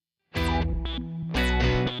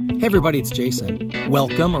Hey everybody, it's Jason.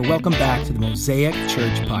 Welcome back to the Mosaic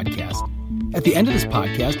Church Podcast. At the end of this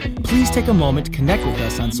podcast, please take a moment to connect with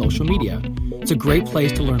us on social media. It's a great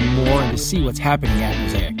place to learn more and to see what's happening at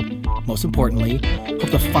Mosaic. Most importantly,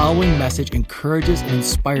 hope the following message encourages and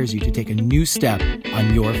inspires you to take a new step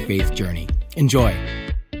on your faith journey. Enjoy.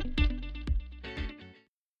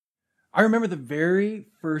 I remember the very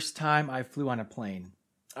first time I flew on a plane.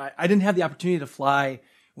 I didn't have the opportunity to fly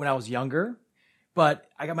when I was younger, but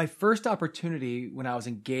I got my first opportunity when I was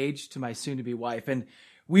engaged to my soon-to-be wife. And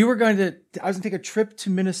I was going to take a trip to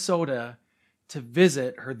Minnesota to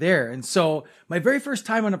visit her there. And so my very first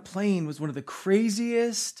time on a plane was one of the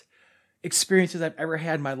craziest experiences I've ever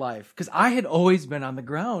had in my life, because I had always been on the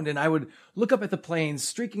ground and I would look up at the planes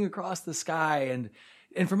streaking across the sky.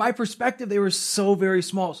 And from my perspective, they were so very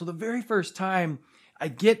small. So the very first time I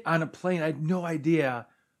get on a plane, I had no idea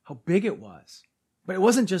how big it was. But it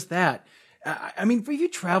wasn't just that. I mean, if you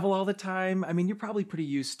travel all the time, you're probably pretty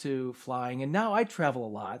used to flying. And now I travel a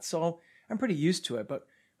lot, so I'm pretty used to it. But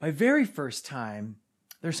my very first time,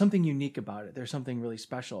 there's something unique about it. There's something really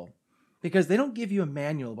special. Because they don't give you a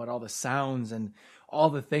manual about all the sounds and all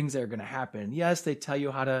the things that are going to happen. Yes, they tell you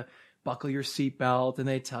how to buckle your seatbelt, and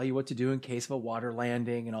they tell you what to do in case of a water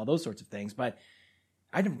landing and all those sorts of things. But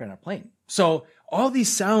I'd never been on a plane. So all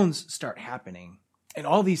these sounds start happening. And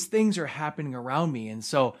all these things are happening around me. And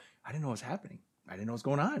so I didn't know what was happening. I didn't know what was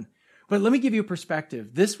going on. But let me give you a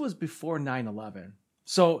perspective. This was before 9/11.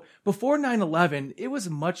 So before 9/11, it was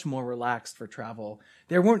much more relaxed for travel.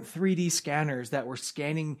 There weren't 3D scanners that were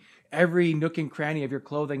scanning every nook and cranny of your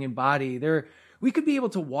clothing and body. We could be able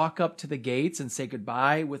to walk up to the gates and say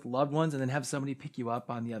goodbye with loved ones and then have somebody pick you up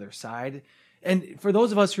on the other side. And for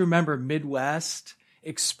those of us who remember Midwest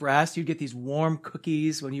Express, you'd get these warm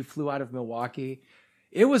cookies when you flew out of Milwaukee.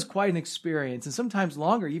 It was quite an experience, and sometimes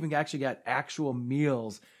longer. You even actually got actual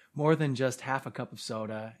meals, more than just half a cup of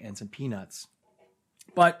soda and some peanuts.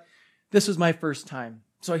 But this was my first time.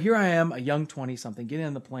 So here I am, a young 20-something, getting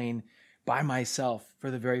on the plane by myself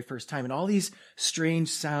for the very first time, and all these strange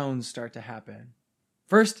sounds start to happen.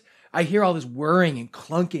 First, I hear all this whirring and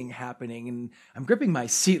clunking happening, and I'm gripping my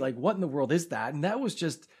seat like, what in the world is that? And that was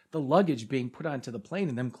just the luggage being put onto the plane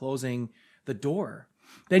and them closing the door.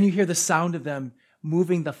 Then you hear the sound of them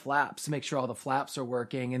moving the flaps to make sure all the flaps are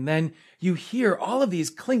working. And then you hear all of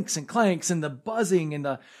these clinks and clanks and the buzzing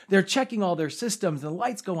and they're checking all their systems. The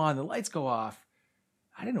lights go on, the lights go off.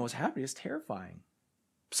 I didn't know what was happening. It's terrifying.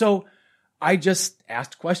 So I just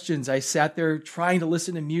asked questions. I sat there trying to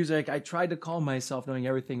listen to music. I tried to calm myself, knowing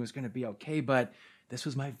everything was going to be okay. But this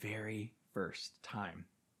was my very first time.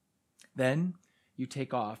 Then you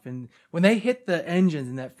take off. And when they hit the engines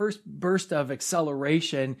in that first burst of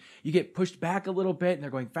acceleration, you get pushed back a little bit and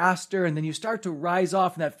they're going faster. And then you start to rise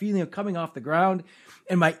off, and that feeling of coming off the ground,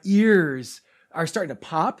 and my ears are starting to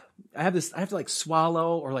pop. I have to like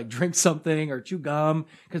swallow or like drink something or chew gum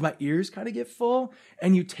because my ears kind of get full.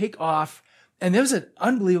 And you take off, and there was an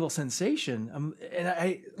unbelievable sensation. And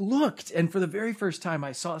I looked, and for the very first time,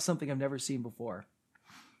 I saw something I've never seen before.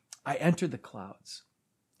 I entered the clouds.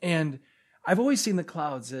 And I've always seen the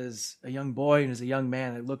clouds as a young boy and as a young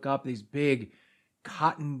man. I look up, these big,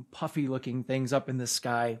 cotton, puffy looking things up in the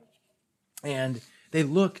sky. And they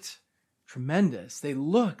looked tremendous. They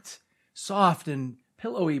looked soft and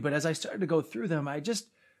pillowy. But as I started to go through them, I just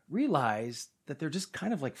realized that they're just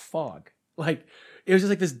kind of like fog. Like, it was just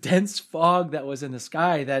like this dense fog that was in the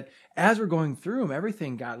sky that as we're going through them,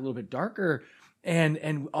 everything got a little bit darker.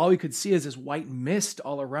 And all we could see is this white mist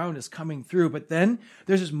all around us coming through. But then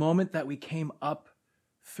there's this moment that we came up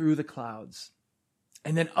through the clouds.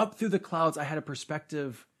 And then up through the clouds, I had a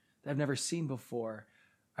perspective that I've never seen before.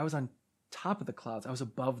 I was on top of the clouds. I was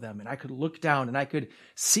above them. And I could look down and I could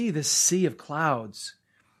see this sea of clouds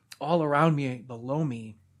all around me, below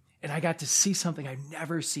me. And I got to see something I've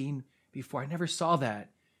never seen before. I never saw that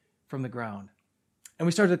from the ground. And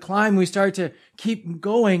we started to climb, we started to keep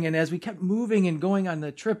going. And as we kept moving and going on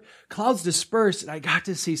the trip, clouds dispersed, and I got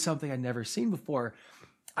to see something I'd never seen before.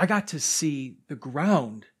 I got to see the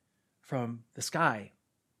ground from the sky.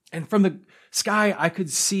 And from the sky, I could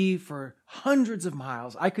see for hundreds of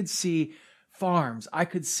miles. I could see farms. I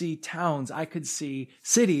could see towns. I could see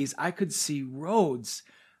cities. I could see roads.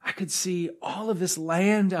 I could see all of this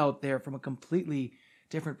land out there from a completely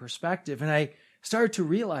different perspective. And I started to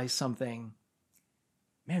realize something.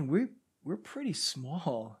 Man, we're pretty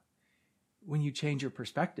small when you change your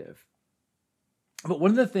perspective. But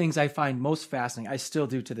one of the things I find most fascinating, I still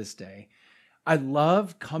do to this day, I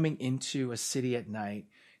love coming into a city at night,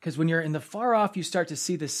 because when you're in the far off, you start to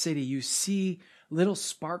see the city, you see little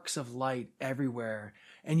sparks of light everywhere.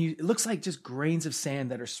 and it looks like just grains of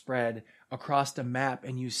sand that are spread across the map,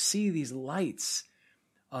 and you see these lights,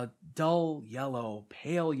 a dull yellow,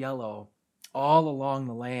 pale yellow, all along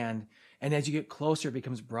the land. And as you get closer, it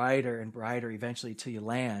becomes brighter and brighter eventually till you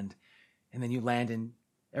land. And then you land and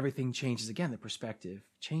everything changes again. The perspective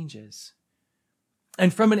changes.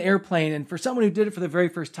 And from an airplane, and for someone who did it for the very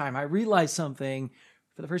first time, I realized something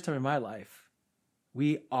for the first time in my life.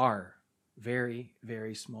 We are very,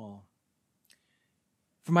 very small.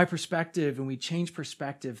 From my perspective, when we change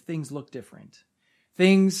perspective, things look different.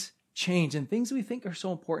 Things change, and things we think are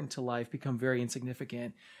so important to life become very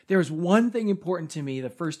insignificant. There was one thing important to me the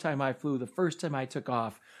first time I flew, the first time I took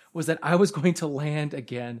off, was that I was going to land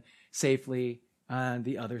again safely on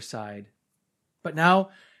the other side. But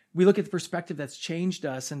now we look at the perspective that's changed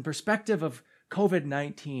us, and perspective of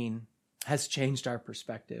COVID-19 has changed our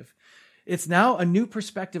perspective. It's now a new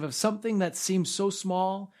perspective of something that seems so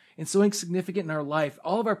small and so insignificant in our life.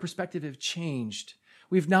 All of our perspective have changed.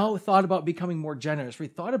 We've now thought about becoming more generous. We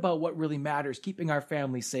thought about what really matters, keeping our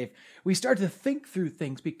family safe. We start to think through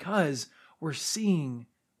things because we're seeing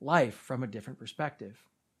life from a different perspective.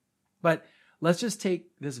 But let's just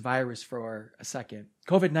take this virus for a second.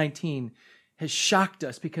 COVID-19 has shocked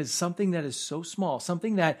us because something that is so small,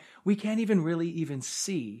 something that we can't really even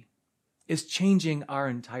see, is changing our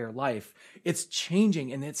entire life. It's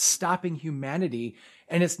changing and it's stopping humanity,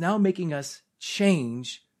 and it's now making us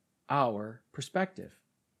change our perspective.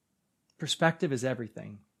 Perspective is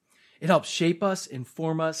everything. It helps shape us,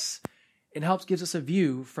 inform us. It helps gives us a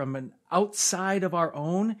view from an outside of our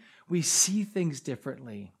own. We see things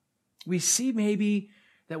differently. We see maybe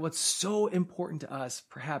that what's so important to us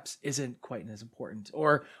perhaps isn't quite as important.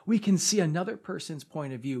 Or we can see another person's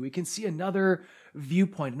point of view. We can see another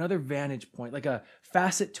viewpoint, another vantage point, like a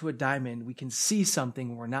facet to a diamond. We can see something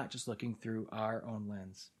when we're not just looking through our own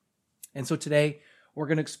lens. And so today, we're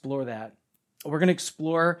going to explore that. We're going to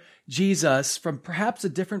explore Jesus from perhaps a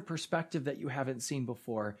different perspective that you haven't seen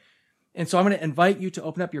before. And so I'm going to invite you to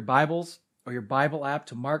open up your Bibles or your Bible app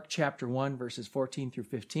to Mark chapter 1, verses 14 through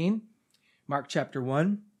 15. Mark chapter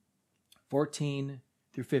 1, 14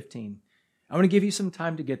 through 15. I want to give you some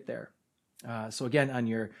time to get there. So again, on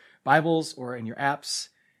your Bibles or in your apps,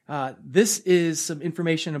 this is some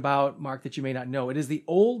information about Mark that you may not know. It is the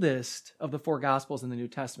oldest of the four Gospels in the New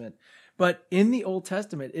Testament. But in the Old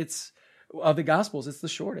Testament, of the Gospels, it's the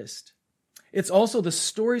shortest. It's also the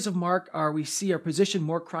stories of Mark are positioned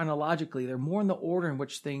more chronologically. They're more in the order in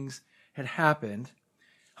which things had happened.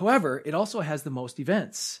 However, it also has the most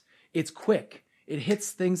events. It's quick. It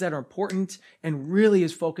hits things that are important and really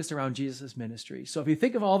is focused around Jesus' ministry. So if you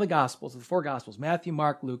think of all the Gospels, the four Gospels, Matthew,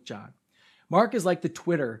 Mark, Luke, John, Mark is like the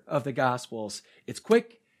Twitter of the Gospels. It's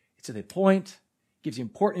quick, it's to the point, gives you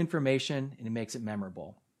important information, and it makes it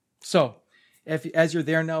memorable. So as you're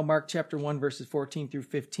there now, Mark chapter 1, verses 14 through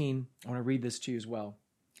 15, I want to read this to you as well.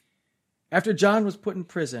 After John was put in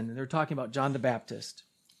prison, and they're talking about John the Baptist,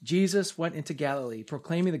 Jesus went into Galilee,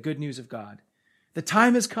 proclaiming the good news of God. The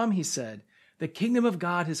time has come, he said. The kingdom of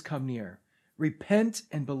God has come near. Repent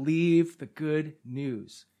and believe the good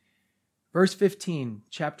news. Verse 15,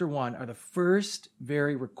 chapter 1, are the first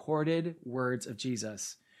very recorded words of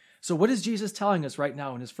Jesus. So what is Jesus telling us right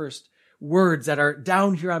now in his first words that are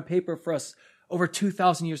down here on paper for us over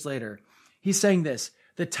 2,000 years later? He's saying this: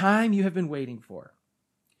 the time you have been waiting for,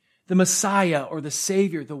 the Messiah or the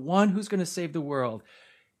Savior, the one who's going to save the world,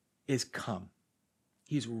 is come.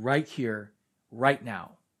 He's right here, right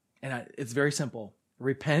now. And it's very simple.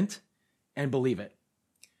 Repent and believe it.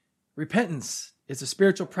 Repentance is a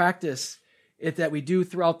spiritual practice that we do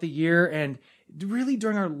throughout the year, and really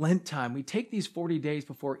during our Lent time. We take these 40 days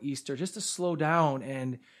before Easter just to slow down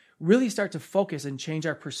and really start to focus and change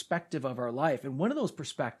our perspective of our life. And one of those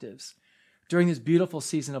perspectives during this beautiful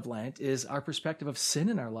season of Lent is our perspective of sin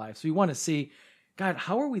in our lives. We want to see, God,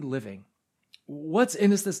 how are we living? What's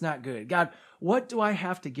in us that's not good? God, what do I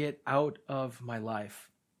have to get out of my life?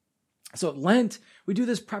 So at Lent, we do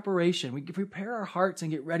this preparation. We prepare our hearts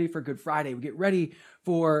and get ready for Good Friday. We get ready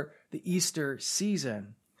for the Easter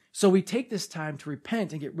season. So we take this time to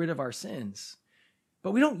repent and get rid of our sins.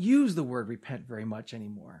 But we don't use the word repent very much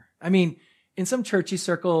anymore. I mean, in some churchy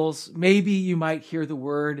circles, maybe you might hear the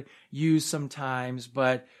word used sometimes,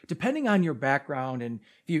 but depending on your background, and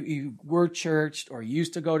if you were churched or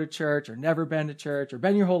used to go to church or never been to church or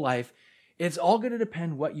been your whole life, it's all going to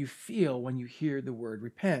depend what you feel when you hear the word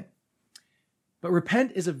repent. But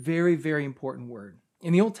repent is a very, very important word.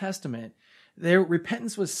 In the Old Testament,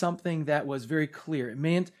 repentance was something that was very clear. It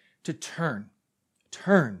meant to turn.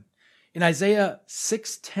 Turn. In Isaiah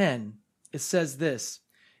 6:10, it says this.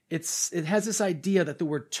 It has this idea that the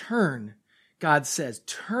word turn God says,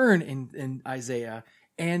 turn in Isaiah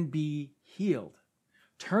and be healed.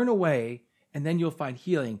 Turn away and then you'll find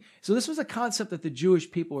healing. So this was a concept that the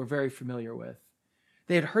Jewish people were very familiar with.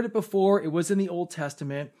 They had heard it before. It was in the Old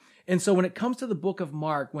Testament. And so when it comes to the book of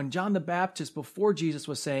Mark, when John the Baptist before Jesus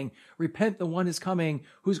was saying, repent, the one is coming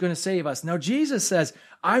who's going to save us. Now Jesus says,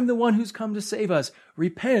 I'm the one who's come to save us.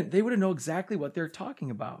 Repent. They would have known exactly what they're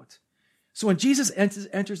talking about. So when Jesus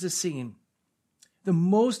enters the scene, the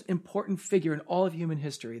most important figure in all of human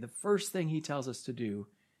history, the first thing he tells us to do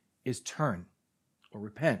is turn or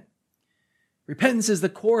repent. Repentance is the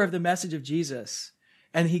core of the message of Jesus,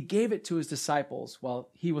 and he gave it to his disciples while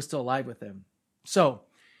he was still alive with them. So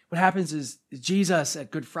what happens is Jesus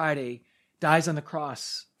at Good Friday dies on the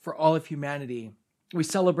cross for all of humanity. We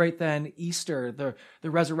celebrate then Easter,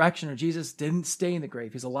 the resurrection, or Jesus didn't stay in the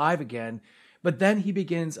grave. He's alive again. But then he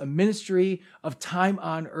begins a ministry of time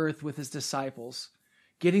on earth with his disciples,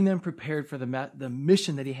 getting them prepared for the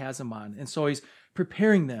mission that he has them on. And so he's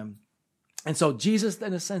preparing them. And so Jesus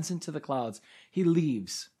then ascends into the clouds. He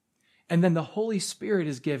leaves. And then the Holy Spirit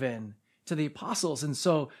is given to the apostles. And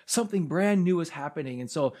so something brand new is happening.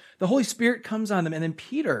 And so the Holy Spirit comes on them. And then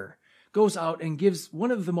Peter goes out and gives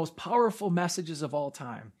one of the most powerful messages of all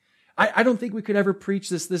time. I don't think we could ever preach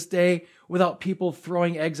this day without people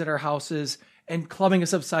throwing eggs at our houses and clubbing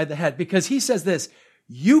us upside the head, because he says this: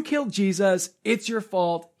 you killed Jesus. It's your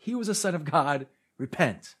fault. He was a son of God.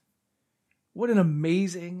 Repent. What an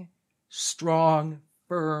amazing, strong,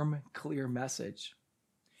 firm, clear message.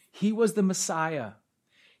 He was the Messiah.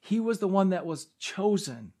 He was the one that was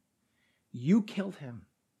chosen. You killed him.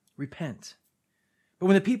 Repent. But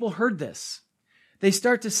when the people heard this, they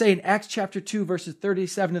start to say in Acts chapter 2, verses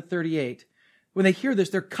 37 to 38, when they hear this,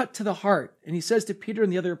 they're cut to the heart. And he says to Peter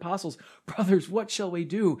and the other apostles, brothers, what shall we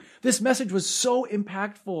do? This message was so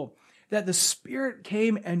impactful that the Spirit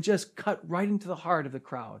came and just cut right into the heart of the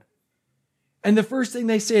crowd. And the first thing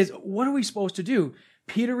they say is, what are we supposed to do?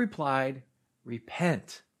 Peter replied,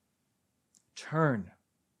 repent. Turn.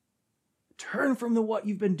 Turn from what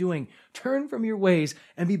you've been doing. Turn from your ways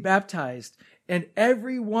and be baptized. And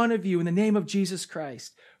every one of you in the name of Jesus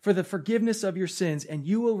Christ for the forgiveness of your sins, and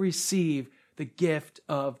you will receive the gift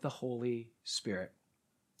of the Holy Spirit.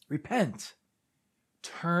 Repent.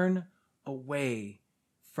 Turn away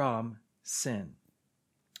from sin.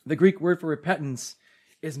 The Greek word for repentance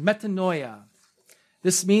is metanoia.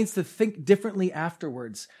 This means to think differently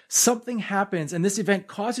afterwards. Something happens, and this event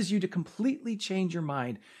causes you to completely change your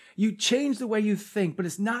mind. You change the way you think, but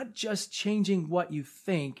it's not just changing what you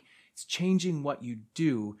think, it's changing what you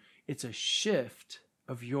do. It's a shift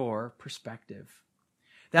of your perspective.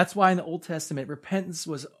 That's why in the Old Testament, repentance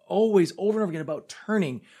was always over and over again about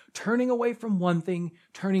turning away from one thing,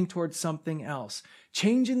 turning towards something else,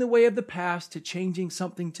 changing the way of the past to changing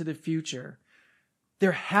something to the future.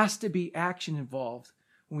 There has to be action involved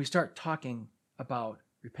when we start talking about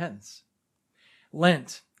repentance.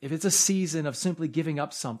 Lent, if it's a season of simply giving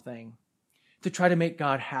up something to try to make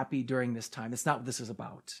God happy during this time, it's not what this is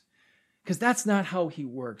about. Because that's not how he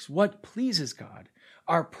works. What pleases God,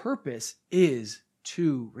 our purpose is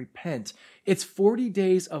to repent. It's 40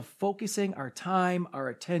 days of focusing our time, our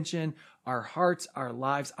attention, our hearts, our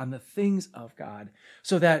lives on the things of God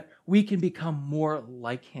so that we can become more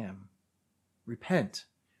like him. Repent.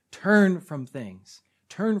 Turn from things.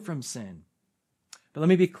 Turn from sin. But let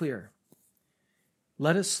me be clear.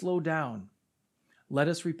 Let us slow down. Let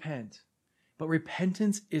us repent. But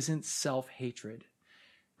repentance isn't self-hatred.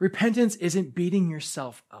 Repentance isn't beating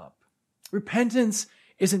yourself up. Repentance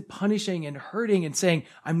isn't punishing and hurting and saying,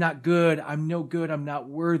 I'm not good, I'm no good, I'm not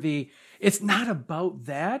worthy. It's not about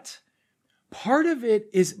that. Part of it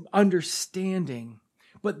is understanding.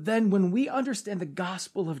 But then when we understand the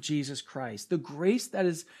gospel of Jesus Christ, the grace that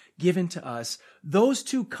is given to us, those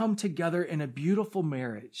two come together in a beautiful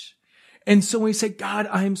marriage. And so when we say, God,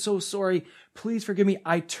 I am so sorry, please forgive me,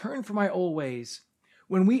 I turn from my old ways.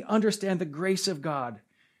 When we understand the grace of God,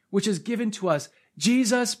 which is given to us,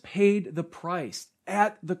 Jesus paid the price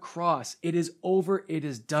at the cross. It is over. It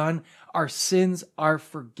is done. Our sins are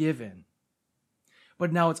forgiven.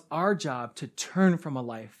 But now it's our job to turn from a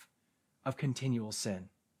life of continual sin.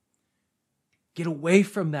 Get away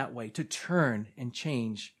from that way, to turn and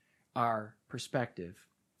change our perspective.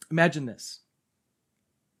 Imagine this.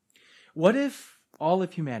 What if all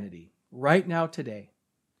of humanity, right now, today,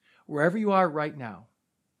 wherever you are right now,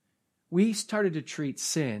 we started to treat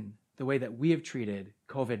sin the way that we have treated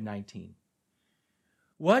COVID-19?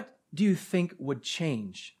 What do you think would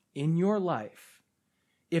change in your life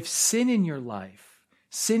if sin in your life,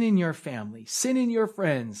 sin in your family, sin in your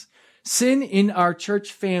friends, sin in our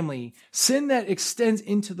church family, sin that extends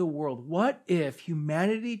into the world. What if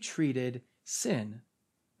humanity treated sin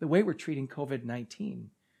the way we're treating COVID-19?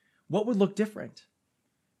 What would look different?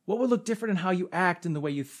 What would look different in how you act and the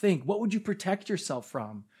way you think? What would you protect yourself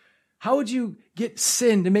from? How would you get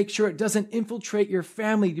sin to make sure it doesn't infiltrate your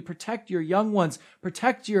family, to protect your young ones,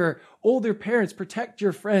 protect your older parents, protect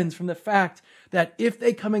your friends from the fact that if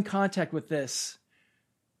they come in contact with this,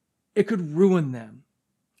 it could ruin them?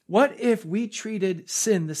 What if we treated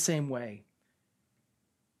sin the same way?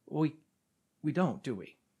 We don't, do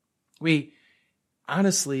we? We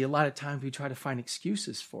honestly, a lot of times we try to find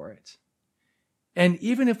excuses for it. And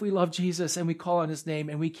even if we love Jesus and we call on his name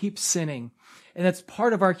and we keep sinning, and that's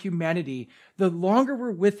part of our humanity, the longer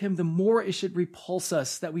we're with him, the more it should repulse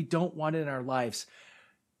us that we don't want it in our lives.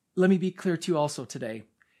 Let me be clear to you also today.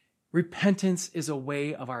 Repentance is a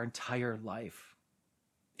way of our entire life.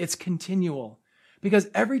 It's continual. Because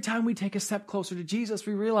every time we take a step closer to Jesus,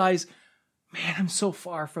 we realize, man, I'm so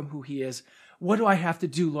far from who he is. What do I have to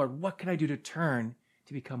do, Lord? What can I do to turn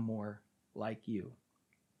to become more like you?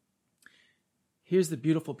 Here's the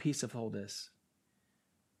beautiful piece of all this.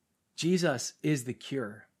 Jesus is the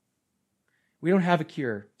cure. We don't have a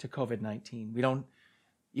cure to COVID-19. We don't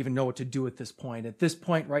even know what to do at this point. At this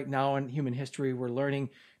point right now in human history, we're learning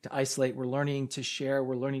to isolate. We're learning to share.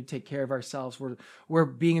 We're learning to take care of ourselves. We're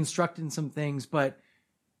being instructed in some things. But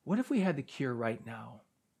what if we had the cure right now?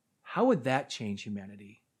 How would that change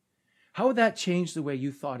humanity? How would that change the way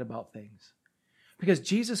you thought about things? Because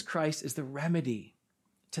Jesus Christ is the remedy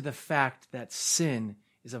to the fact that sin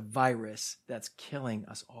is a virus that's killing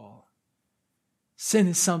us all. Sin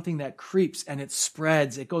is something that creeps and it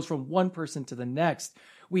spreads. It goes from one person to the next.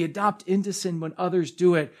 We adopt into sin when others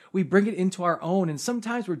do it. We bring it into our own, and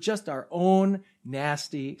sometimes we're just our own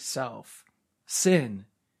nasty self. Sin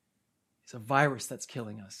is a virus that's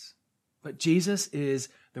killing us. But Jesus is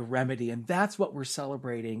the remedy, and that's what we're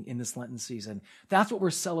celebrating in this Lenten season. That's what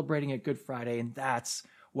we're celebrating at Good Friday, and that's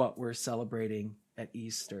what we're celebrating at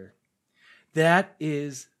Easter. That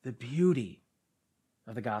is the beauty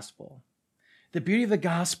of the gospel. The beauty of the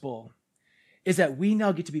gospel is that we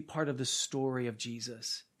now get to be part of the story of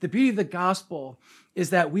Jesus. The beauty of the gospel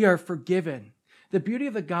is that we are forgiven. The beauty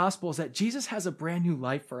of the gospel is that Jesus has a brand new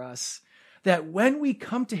life for us. That when we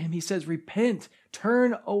come to him, he says, repent,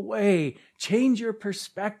 turn away, change your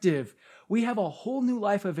perspective. We have a whole new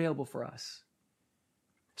life available for us.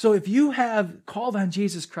 So if you have called on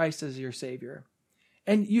Jesus Christ as your Savior,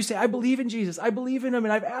 and you say, I believe in Jesus, I believe in him,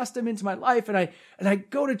 and I've asked him into my life, and I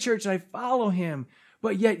go to church and I follow him,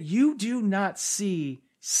 but yet you do not see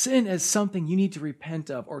sin as something you need to repent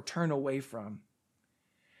of or turn away from,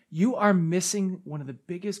 you are missing one of the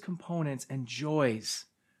biggest components and joys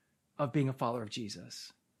of being a follower of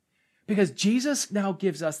Jesus. Because Jesus now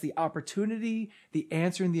gives us the opportunity, the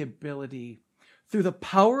answer, and the ability through the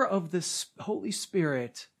power of the Holy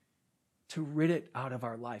Spirit to rid it out of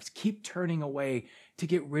our lives. Keep turning away to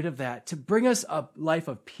get rid of that, to bring us a life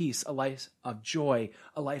of peace, a life of joy,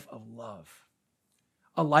 a life of love,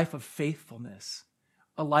 a life of faithfulness,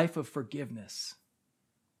 a life of forgiveness.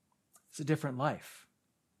 It's a different life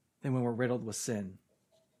than when we're riddled with sin.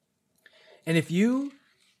 And if you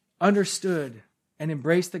understood and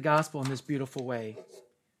embraced the gospel in this beautiful way,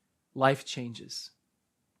 life changes.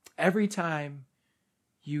 Every time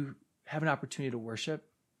you have an opportunity to worship,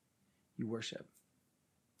 you worship.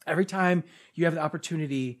 Every time you have the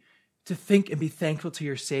opportunity to think and be thankful to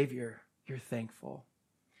your Savior, you're thankful.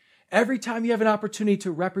 Every time you have an opportunity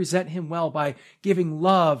to represent him well by giving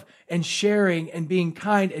love and sharing and being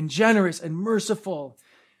kind and generous and merciful,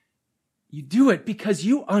 you do it because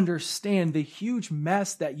you understand the huge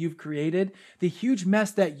mess that you've created, the huge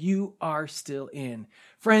mess that you are still in.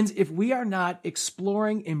 Friends, if we are not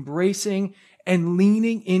exploring, embracing, and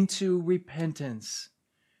leaning into repentance,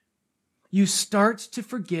 you start to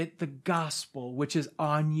forget the gospel, which is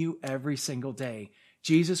on you every single day.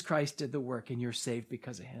 Jesus Christ did the work and you're saved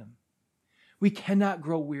because of him. We cannot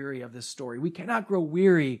grow weary of this story. We cannot grow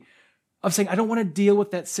weary of saying, I don't want to deal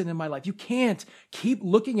with that sin in my life. You can't. Keep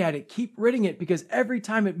looking at it. Keep ridding it, because every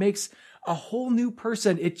time it makes a whole new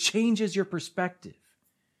person, it changes your perspective.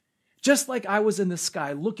 Just like I was in the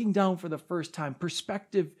sky looking down for the first time,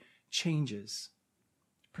 perspective changes.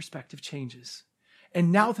 Perspective changes.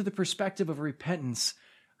 And now through the perspective of repentance,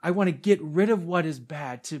 I want to get rid of what is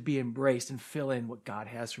bad to be embraced and fill in what God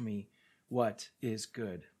has for me, what is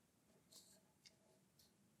good.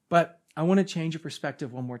 But I want to change your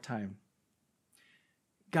perspective one more time.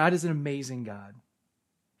 God is an amazing God.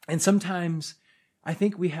 And sometimes I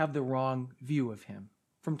think we have the wrong view of him.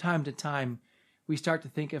 From time to time, we start to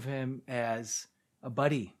think of him as a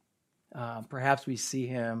buddy, Perhaps we see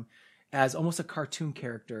him as almost a cartoon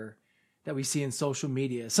character that we see in social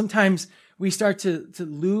media. Sometimes we start to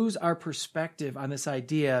lose our perspective on this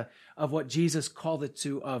idea of what Jesus called it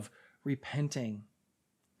to, of repenting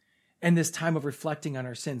and this time of reflecting on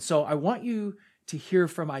our sins. So I want you to hear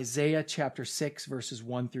from Isaiah chapter 6, verses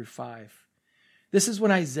 1 through 5. This is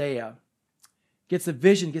when Isaiah gets a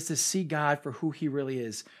vision, gets to see God for who he really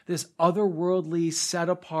is. This otherworldly, set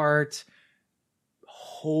apart,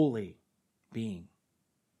 holy being.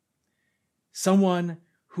 Someone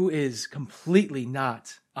who is completely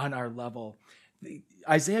not on our level.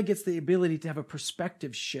 Isaiah gets the ability to have a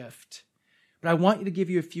perspective shift. But I want you to give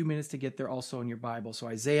you a few minutes to get there also in your Bible. So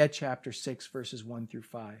Isaiah chapter 6, verses 1 through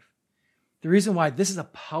 5. The reason why this is a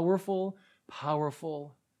powerful,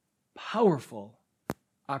 powerful, powerful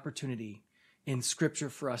opportunity in Scripture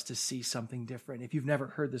for us to see something different. If you've never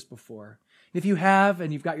heard this before. If you have,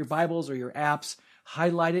 and you've got your Bibles or your apps,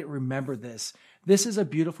 highlight it, remember this. This is a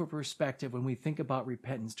beautiful perspective when we think about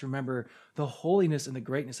repentance, to remember the holiness and the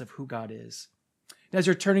greatness of who God is. And as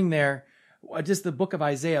you're turning there, just the book of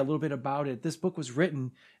Isaiah, a little bit about it. This book was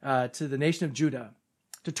written to the nation of Judah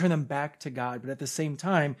to turn them back to God. But at the same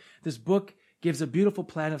time, this book gives a beautiful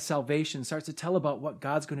plan of salvation, starts to tell about what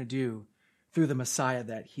God's going to do through the Messiah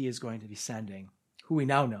that he is going to be sending, who we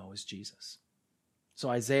now know is Jesus. So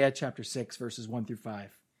Isaiah chapter 6, verses 1 through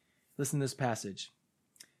 5. Listen to this passage.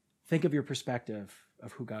 Think of your perspective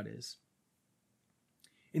of who God is.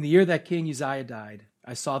 In the year that King Uzziah died,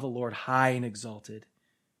 I saw the Lord high and exalted,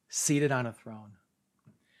 seated on a throne.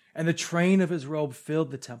 And the train of his robe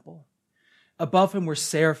filled the temple. Above him were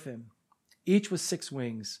seraphim, each with 6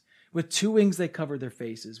 wings. With 2 wings they covered their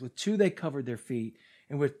faces, with 2 they covered their feet,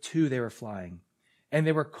 and with 2 they were flying. And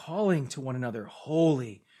they were calling to one another,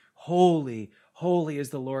 Holy, holy, holy is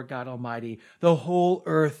the Lord God Almighty. The whole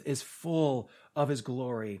earth is full of his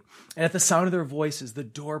glory. And at the sound of their voices, the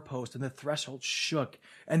doorpost and the threshold shook,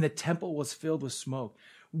 and the temple was filled with smoke.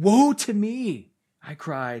 Woe to me, I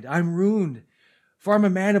cried, I'm ruined. For I'm a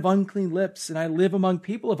man of unclean lips, and I live among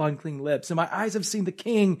people of unclean lips, and my eyes have seen the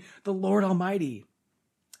King, the Lord Almighty.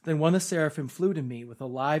 Then one of the seraphim flew to me with a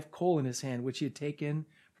live coal in his hand, which he had taken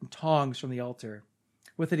from tongs from the altar.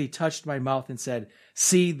 With it he touched my mouth and said,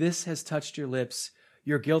 See, this has touched your lips.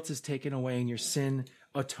 Your guilt is taken away, and your sin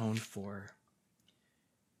atoned for.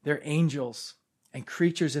 They're angels and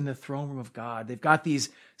creatures in the throne room of God. They've got these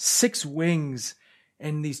 6 wings,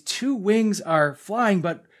 and these 2 wings are flying,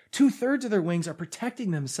 but 2/3 of their wings are protecting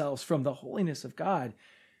themselves from the holiness of God.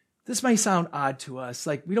 This may sound odd to us,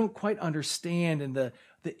 like we don't quite understand in the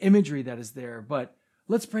imagery that is there, but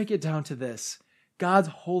let's break it down to this. God's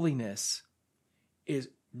holiness is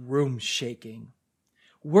room shaking.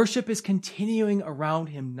 Worship is continuing around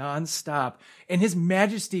him nonstop, and his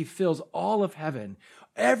majesty fills all of heaven.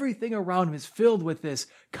 Everything around him is filled with this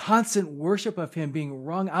constant worship of him being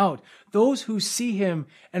wrung out. Those who see him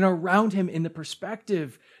and are around him in the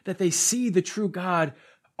perspective that they see the true God,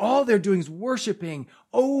 all they're doing is worshiping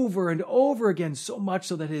over and over again, so much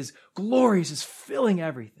so that his glory is just filling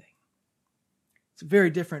everything. It's a very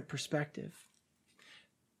different perspective.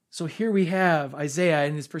 So here we have Isaiah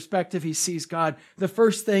in his perspective. He sees God. The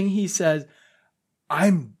first thing he says,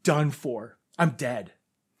 I'm done for. I'm dead.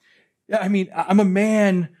 I mean, I'm a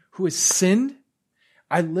man who has sinned.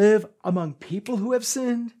 I live among people who have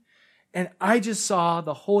sinned. And I just saw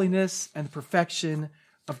the holiness and the perfection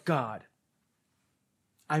of God.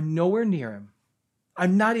 I'm nowhere near him.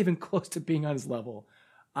 I'm not even close to being on his level.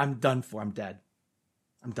 I'm done for. I'm dead.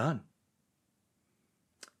 I'm done.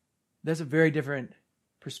 There's a very different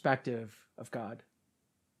perspective of God.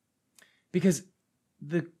 Because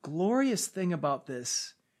the glorious thing about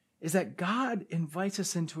this is that God invites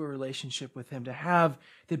us into a relationship with him, to have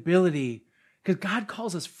the ability, because God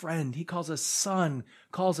calls us friend, he calls us son,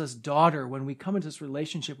 calls us daughter when we come into this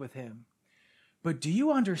relationship with him. But do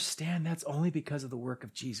you understand that's only because of the work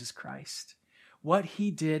of Jesus Christ? What he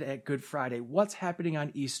did at Good Friday, what's happening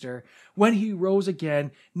on Easter, when he rose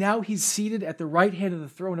again, now he's seated at the right hand of the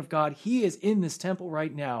throne of God. He is in this temple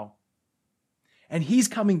right now. And he's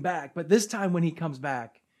coming back, but this time when he comes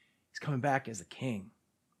back, he's coming back as a king.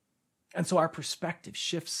 And so our perspective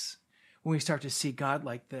shifts when we start to see God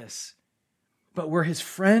like this. But we're his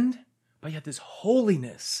friend, but yet this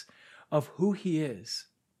holiness of who he is.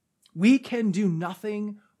 We can do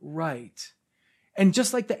nothing right. And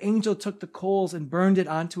just like the angel took the coals and burned it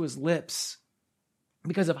onto his lips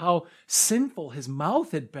because of how sinful his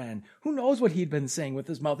mouth had been, who knows what he'd been saying with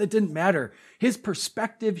his mouth? It didn't matter. His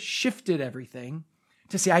perspective shifted everything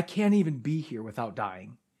to say, I can't even be here without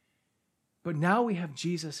dying. But now we have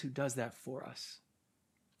Jesus who does that for us.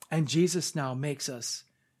 And Jesus now makes us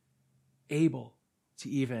able to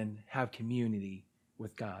even have community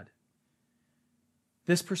with God.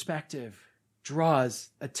 This perspective draws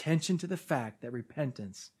attention to the fact that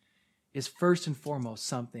repentance is first and foremost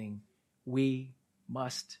something we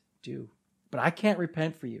must do. But I can't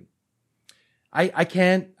repent for you. I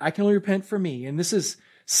can only repent for me. And this is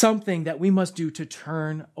something that we must do to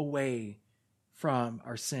turn away from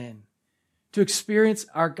our sin. To experience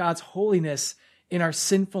our God's holiness in our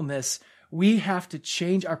sinfulness, we have to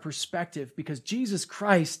change our perspective because Jesus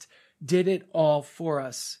Christ did it all for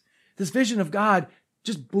us. This vision of God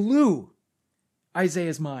just blew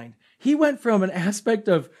Isaiah's mind. He went from an aspect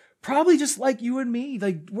of probably just like you and me,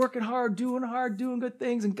 like working hard, doing good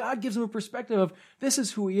things. And God gives him a perspective of this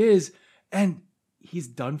is who he is. And he's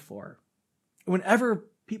done for. Whenever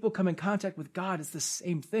people come in contact with God, it's the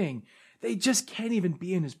same thing. They just can't even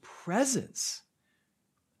be in his presence,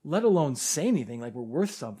 let alone say anything like we're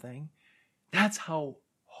worth something. That's how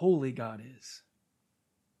holy God is.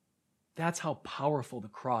 That's how powerful the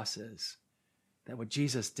cross is. That what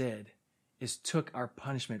Jesus did is took our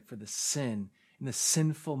punishment for the sin in the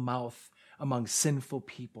sinful mouth among sinful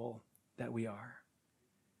people that we are.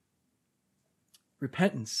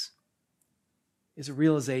 Repentance is a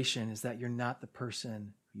realization is that you're not the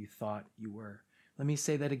person you thought you were. Let me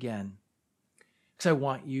say that again, because I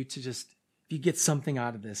want you to just, if you get something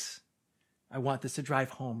out of this, I want this to drive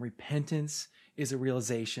home. Repentance is a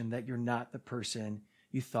realization that you're not the person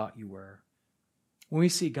you thought you were. When we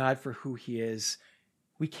see God for who he is,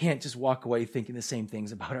 we can't just walk away thinking the same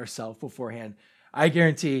things about ourselves beforehand. I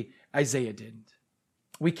guarantee Isaiah didn't.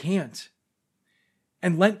 We can't.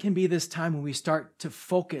 And Lent can be this time when we start to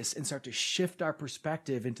focus and start to shift our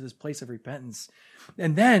perspective into this place of repentance.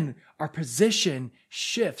 And then our position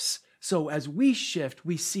shifts. So as we shift,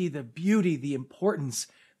 we see the beauty, the importance,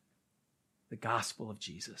 the gospel of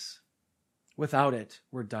Jesus. Without it,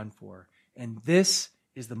 we're done for. And this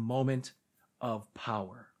is the moment of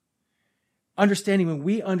power. Understanding, when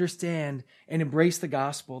we understand and embrace the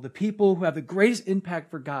gospel, the people who have the greatest impact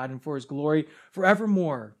for God and for his glory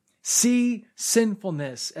forevermore see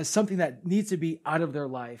sinfulness as something that needs to be out of their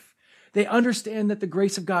life. They understand that the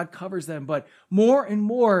grace of God covers them, but more and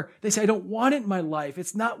more they say, I don't want it in my life.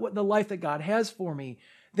 It's not what the life that God has for me.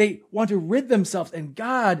 They want to rid themselves, and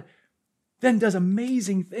God then does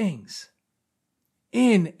amazing things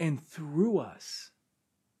in and through us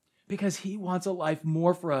because he wants a life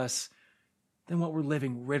more for us than what we're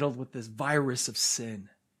living, riddled with this virus of sin.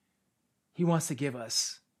 He wants to give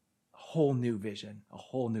us a whole new vision, a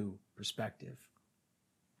whole new perspective.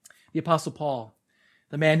 The Apostle Paul,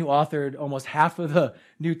 the man who authored almost half of the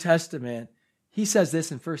New Testament, he says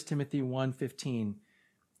this in 1 Timothy 1:15.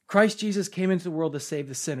 Christ Jesus came into the world to save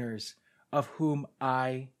the sinners, of whom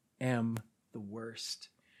I am the worst.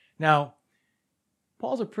 Now,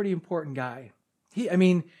 Paul's a pretty important guy.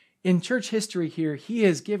 In church history here, he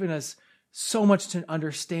has given us so much to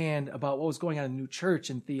understand about what was going on in the new church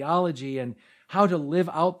and theology and how to live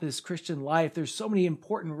out this Christian life. There's so many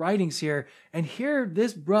important writings here. And here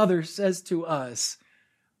this brother says to us,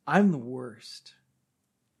 I'm the worst.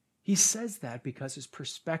 He says that because his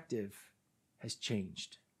perspective has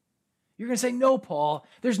changed. You're going to say, no, Paul,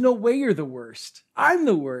 there's no way you're the worst. I'm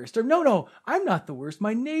the worst. Or no, I'm not the worst.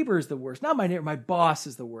 My neighbor is the worst. Not my neighbor, my boss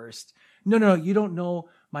is the worst. No, you don't know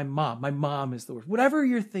my mom. My mom is the worst. Whatever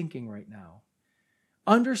you're thinking right now,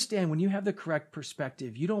 understand when you have the correct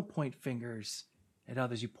perspective, you don't point fingers at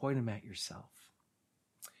others, you point them at yourself.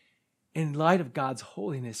 In light of God's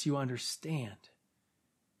holiness, you understand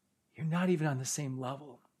you're not even on the same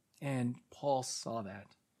level. And Paul saw that.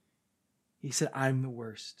 He said, I'm the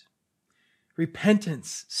worst.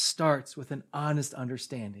 Repentance starts with an honest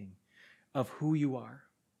understanding of who you are.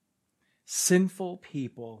 Sinful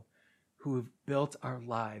people who have built our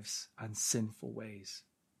lives on sinful ways.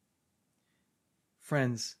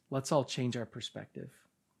 Friends, let's all change our perspective.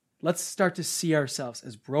 Let's start to see ourselves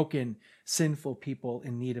as broken, sinful people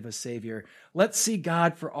in need of a Savior. Let's see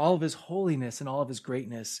God for all of his holiness and all of his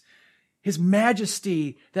greatness, his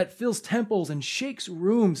majesty that fills temples and shakes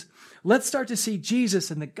rooms. Let's start to see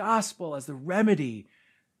Jesus and the gospel as the remedy,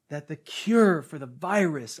 that the cure for the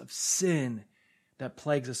virus of sin that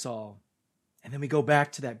plagues us all. And then we go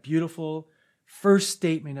back to that beautiful first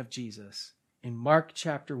statement of Jesus in Mark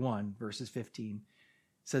chapter 1, verses 15.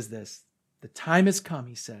 It says this, the time has come,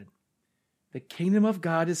 he said. The kingdom of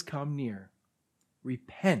God has come near.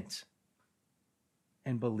 Repent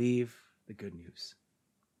and believe the good news.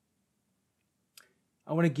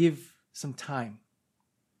 I want to give some time.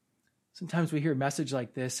 Sometimes we hear a message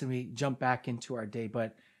like this and we jump back into our day,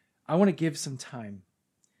 but I want to give some time.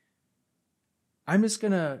 I'm just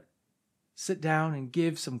going to sit down and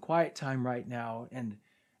give some quiet time right now and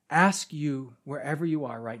ask you, wherever you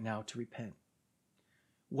are right now, to repent.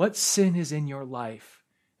 What sin is in your life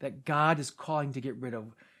that God is calling to get rid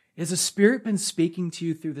of? Has the Spirit been speaking to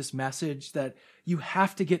you through this message that you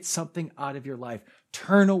have to get something out of your life?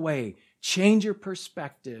 Turn away, change your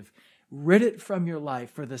perspective, rid it from your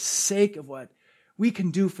life for the sake of what we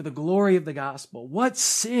can do for the glory of the gospel. What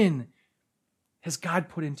sin has God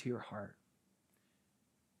put into your heart?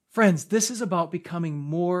 Friends, this is about becoming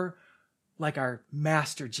more like our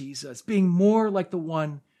Master Jesus, being more like the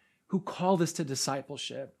one who called us to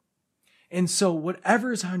discipleship. And so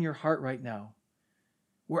whatever is on your heart right now,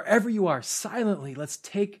 wherever you are, silently, let's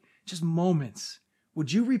take just moments.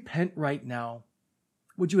 Would you repent right now?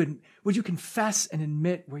 Would you confess and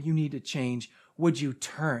admit where you need to change? Would you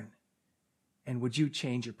turn? And would you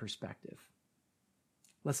change your perspective?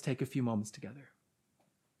 Let's take a few moments together.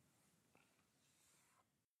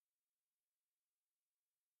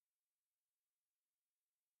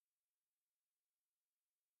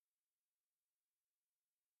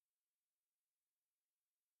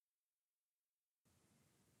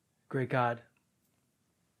 Great God,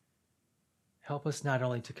 help us not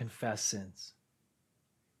only to confess sins,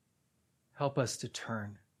 help us to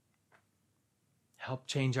turn. Help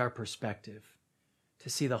change our perspective to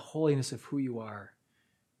see the holiness of who you are,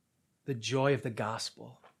 the joy of the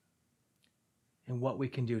gospel, and what we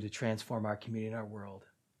can do to transform our community and our world.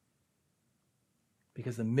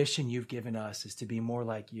 Because the mission you've given us is to be more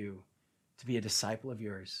like you, to be a disciple of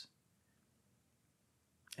yours.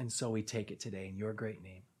 And so we take it today in your great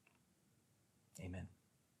name. Amen.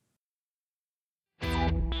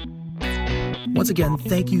 Once again,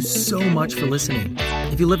 thank you so much for listening.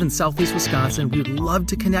 If you live in Southeast Wisconsin, we would love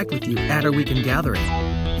to connect with you at our weekend gathering.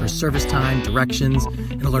 For service time, directions,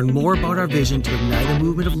 and to learn more about our vision to ignite a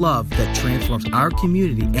movement of love that transforms our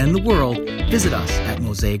community and the world, visit us at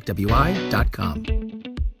mosaicwi.com.